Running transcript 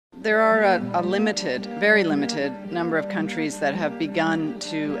There are a limited, very limited number of countries that have begun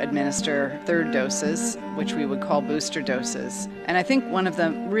to administer third doses, which we would call booster doses. And I think one of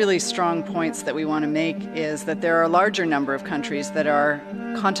the really strong points that we want to make is that there are a larger number of countries that are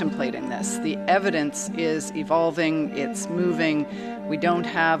contemplating this. The evidence is evolving, it's moving. We don't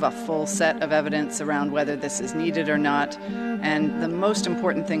have a full set of evidence around whether this is needed or not. And the most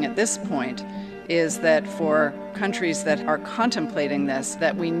important thing at this point is that for countries that are contemplating this,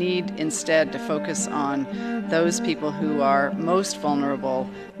 that we need instead to focus on those people who are most vulnerable,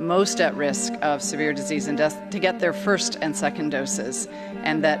 most at risk of severe disease and death, to get their first and second doses,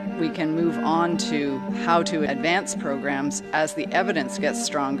 and that we can move on to how to advance programs as the evidence gets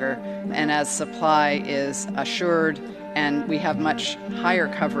stronger and as supply is assured and we have much higher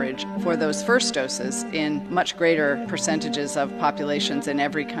coverage for those first doses in much greater percentages of populations in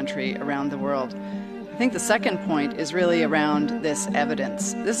every country around the world. I think the second point is really around this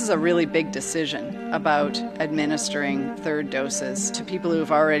evidence. This is a really big decision about administering third doses to people who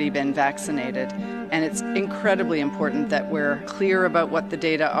have already been vaccinated. And it's incredibly important that we're clear about what the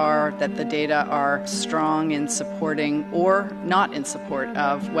data are, that the data are strong in supporting or not in support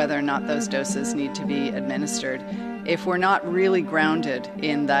of whether or not those doses need to be administered. If we're not really grounded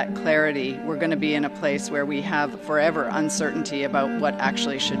in that clarity, we're going to be in a place where we have forever uncertainty about what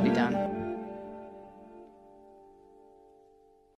actually should be done.